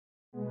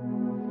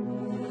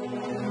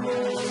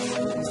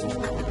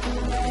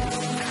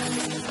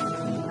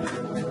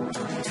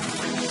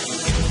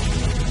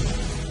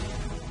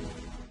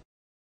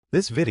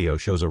This video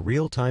shows a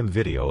real-time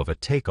video of a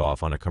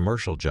takeoff on a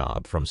commercial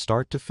job from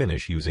start to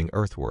finish using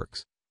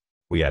EarthWorks.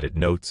 We added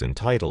notes and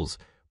titles,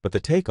 but the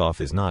takeoff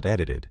is not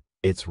edited.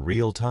 It's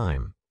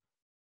real-time.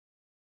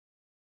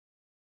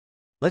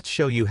 Let's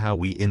show you how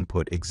we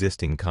input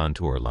existing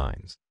contour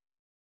lines.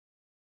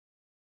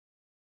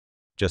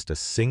 Just a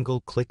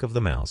single click of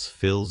the mouse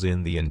fills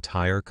in the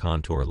entire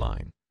contour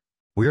line.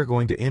 We are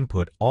going to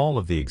input all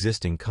of the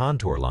existing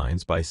contour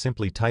lines by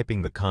simply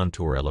typing the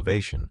contour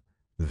elevation.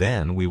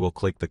 Then we will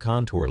click the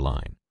contour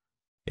line.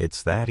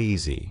 It's that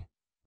easy.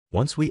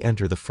 Once we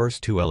enter the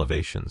first two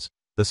elevations,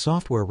 the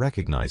software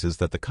recognizes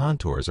that the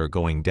contours are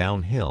going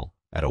downhill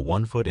at a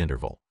 1-foot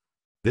interval.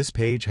 This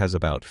page has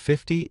about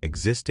 50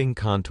 existing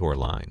contour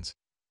lines.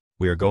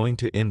 We are going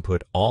to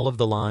input all of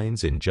the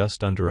lines in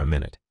just under a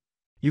minute.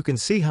 You can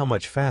see how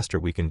much faster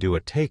we can do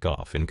a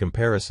takeoff in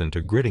comparison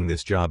to gridding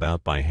this job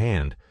out by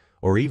hand,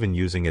 or even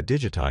using a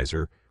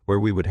digitizer where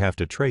we would have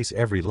to trace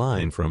every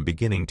line from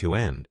beginning to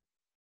end.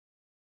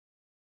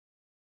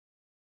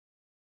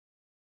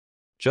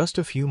 Just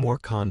a few more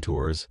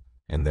contours,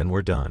 and then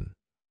we're done.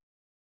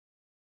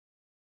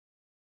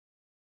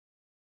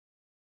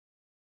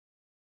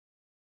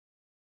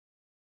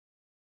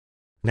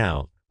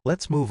 Now,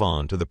 let's move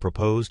on to the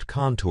proposed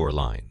contour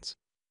lines.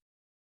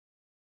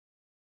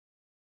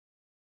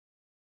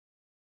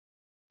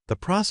 The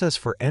process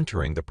for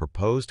entering the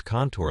proposed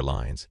contour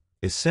lines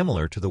is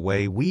similar to the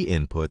way we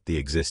input the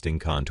existing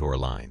contour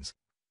lines.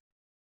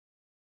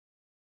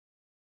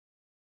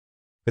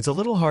 It's a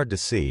little hard to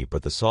see,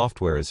 but the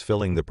software is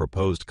filling the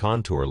proposed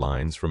contour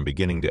lines from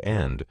beginning to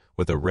end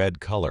with a red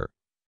color.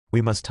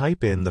 We must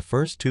type in the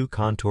first two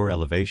contour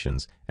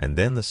elevations, and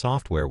then the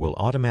software will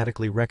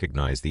automatically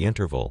recognize the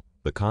interval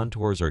the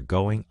contours are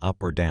going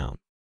up or down.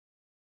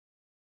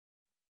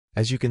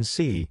 As you can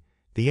see,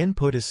 the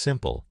input is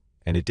simple,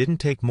 and it didn't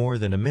take more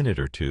than a minute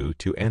or two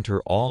to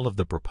enter all of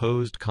the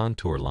proposed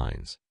contour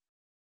lines.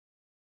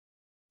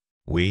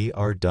 We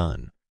are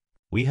done.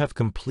 We have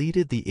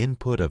completed the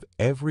input of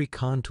every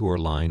contour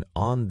line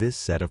on this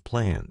set of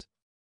plans.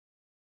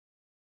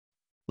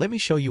 Let me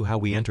show you how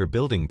we enter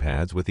building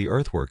pads with the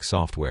EarthWorks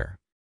software.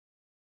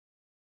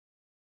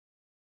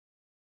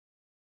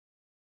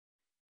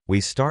 We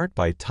start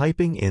by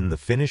typing in the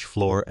finished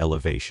floor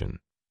elevation.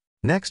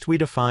 Next, we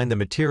define the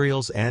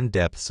materials and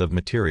depths of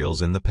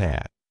materials in the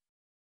pad.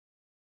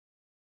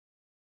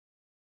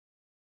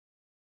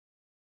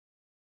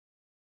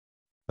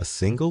 A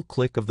single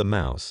click of the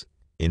mouse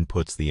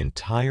inputs the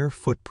entire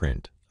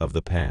footprint of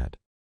the pad.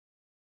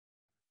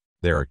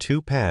 There are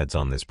 2 pads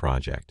on this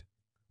project.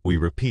 We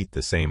repeat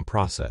the same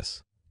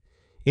process.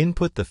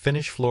 Input the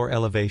finished floor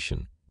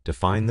elevation,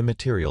 define the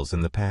materials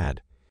in the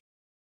pad,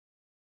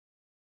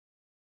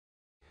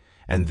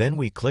 and then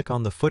we click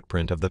on the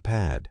footprint of the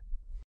pad.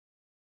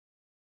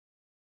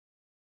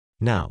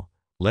 Now,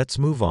 let's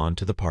move on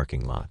to the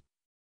parking lot.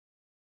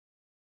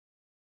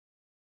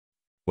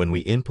 When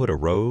we input a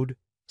road,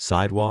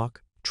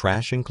 sidewalk,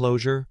 trash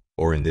enclosure,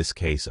 or in this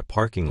case a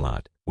parking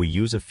lot, we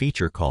use a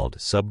feature called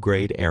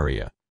subgrade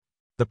area.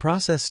 The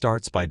process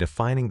starts by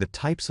defining the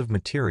types of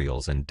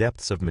materials and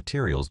depths of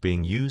materials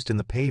being used in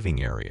the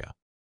paving area.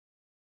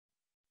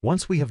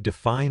 Once we have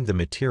defined the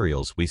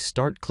materials, we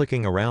start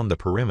clicking around the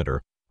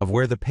perimeter of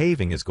where the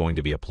paving is going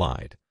to be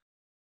applied.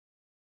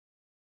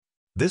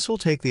 This will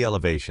take the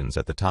elevations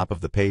at the top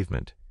of the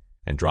pavement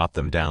and drop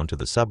them down to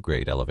the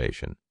subgrade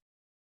elevation.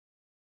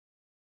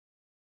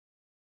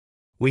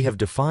 We have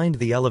defined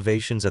the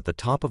elevations at the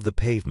top of the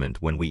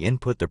pavement when we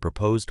input the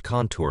proposed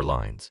contour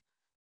lines.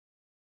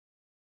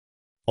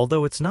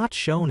 Although it's not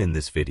shown in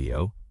this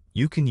video,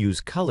 you can use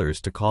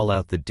colors to call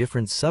out the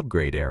different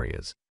subgrade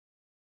areas.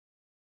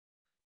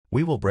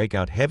 We will break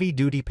out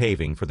heavy-duty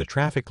paving for the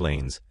traffic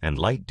lanes and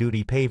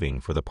light-duty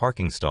paving for the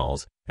parking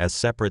stalls as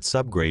separate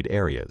subgrade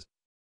areas.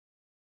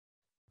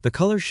 The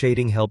color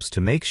shading helps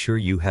to make sure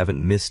you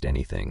haven't missed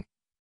anything.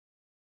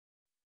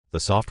 The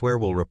software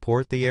will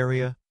report the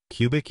area,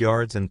 cubic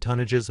yards and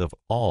tonnages of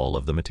all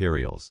of the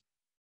materials.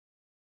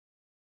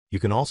 You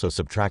can also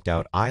subtract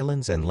out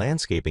islands and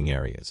landscaping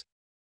areas.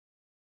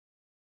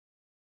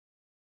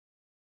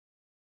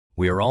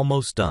 We are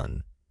almost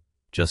done.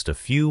 Just a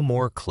few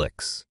more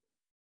clicks.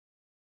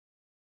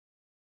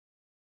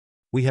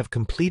 We have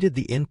completed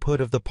the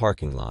input of the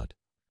parking lot.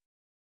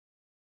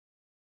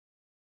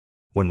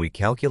 When we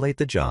calculate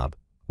the job,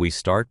 we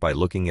start by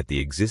looking at the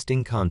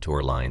existing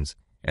contour lines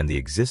and the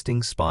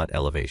existing spot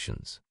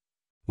elevations.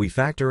 We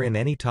factor in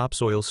any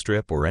topsoil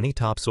strip or any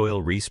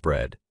topsoil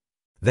respread.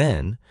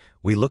 Then,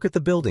 we look at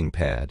the building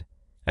pad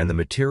and the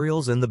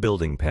materials in the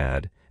building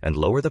pad and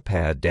lower the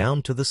pad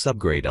down to the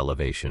subgrade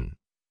elevation.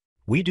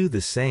 We do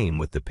the same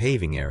with the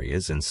paving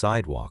areas and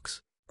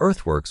sidewalks.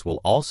 EarthWorks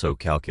will also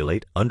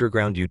calculate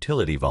underground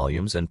utility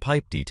volumes and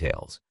pipe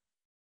details.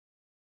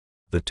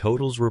 The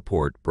totals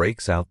report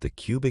breaks out the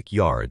cubic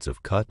yards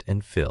of cut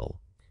and fill,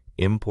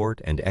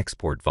 import and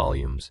export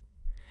volumes,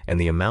 and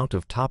the amount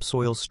of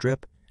topsoil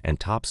strip and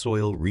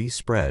topsoil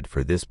re-spread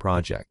for this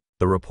project.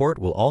 The report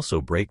will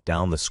also break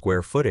down the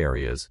square foot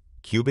areas,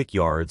 cubic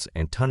yards,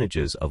 and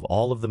tonnages of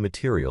all of the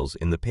materials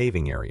in the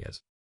paving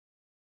areas.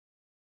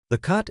 The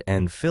cut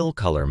and fill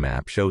color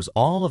map shows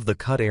all of the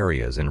cut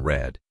areas in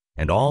red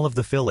and all of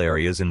the fill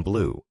areas in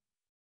blue.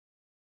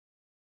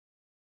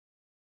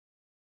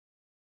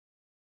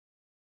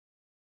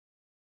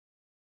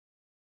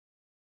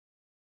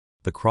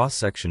 The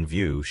cross-section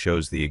view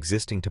shows the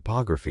existing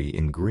topography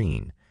in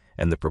green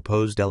and the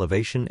proposed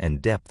elevation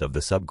and depth of the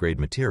subgrade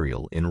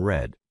material in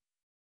red.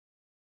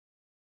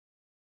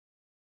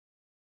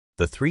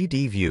 The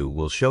 3D view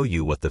will show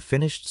you what the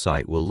finished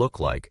site will look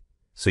like,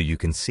 so you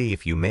can see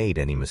if you made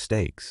any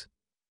mistakes.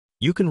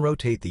 You can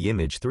rotate the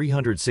image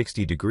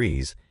 360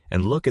 degrees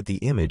and look at the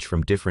image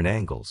from different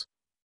angles.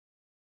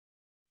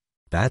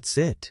 That's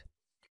it.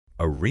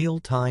 A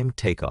real-time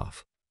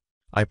takeoff.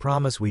 I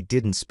promise we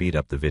didn't speed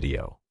up the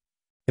video.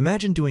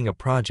 Imagine doing a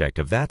project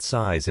of that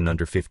size in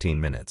under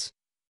 15 minutes.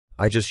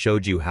 I just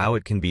showed you how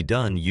it can be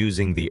done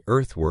using the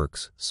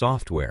EarthWorks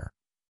software.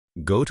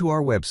 Go to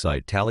our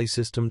website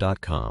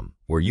tallysystem.com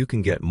where you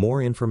can get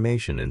more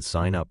information and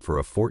sign up for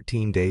a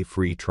 14-day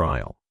free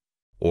trial.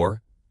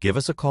 Or give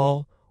us a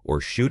call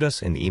or shoot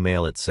us an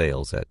email at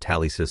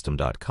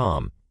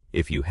sales@tallysystem.com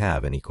if you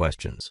have any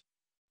questions.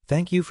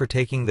 Thank you for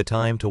taking the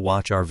time to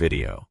watch our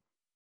video.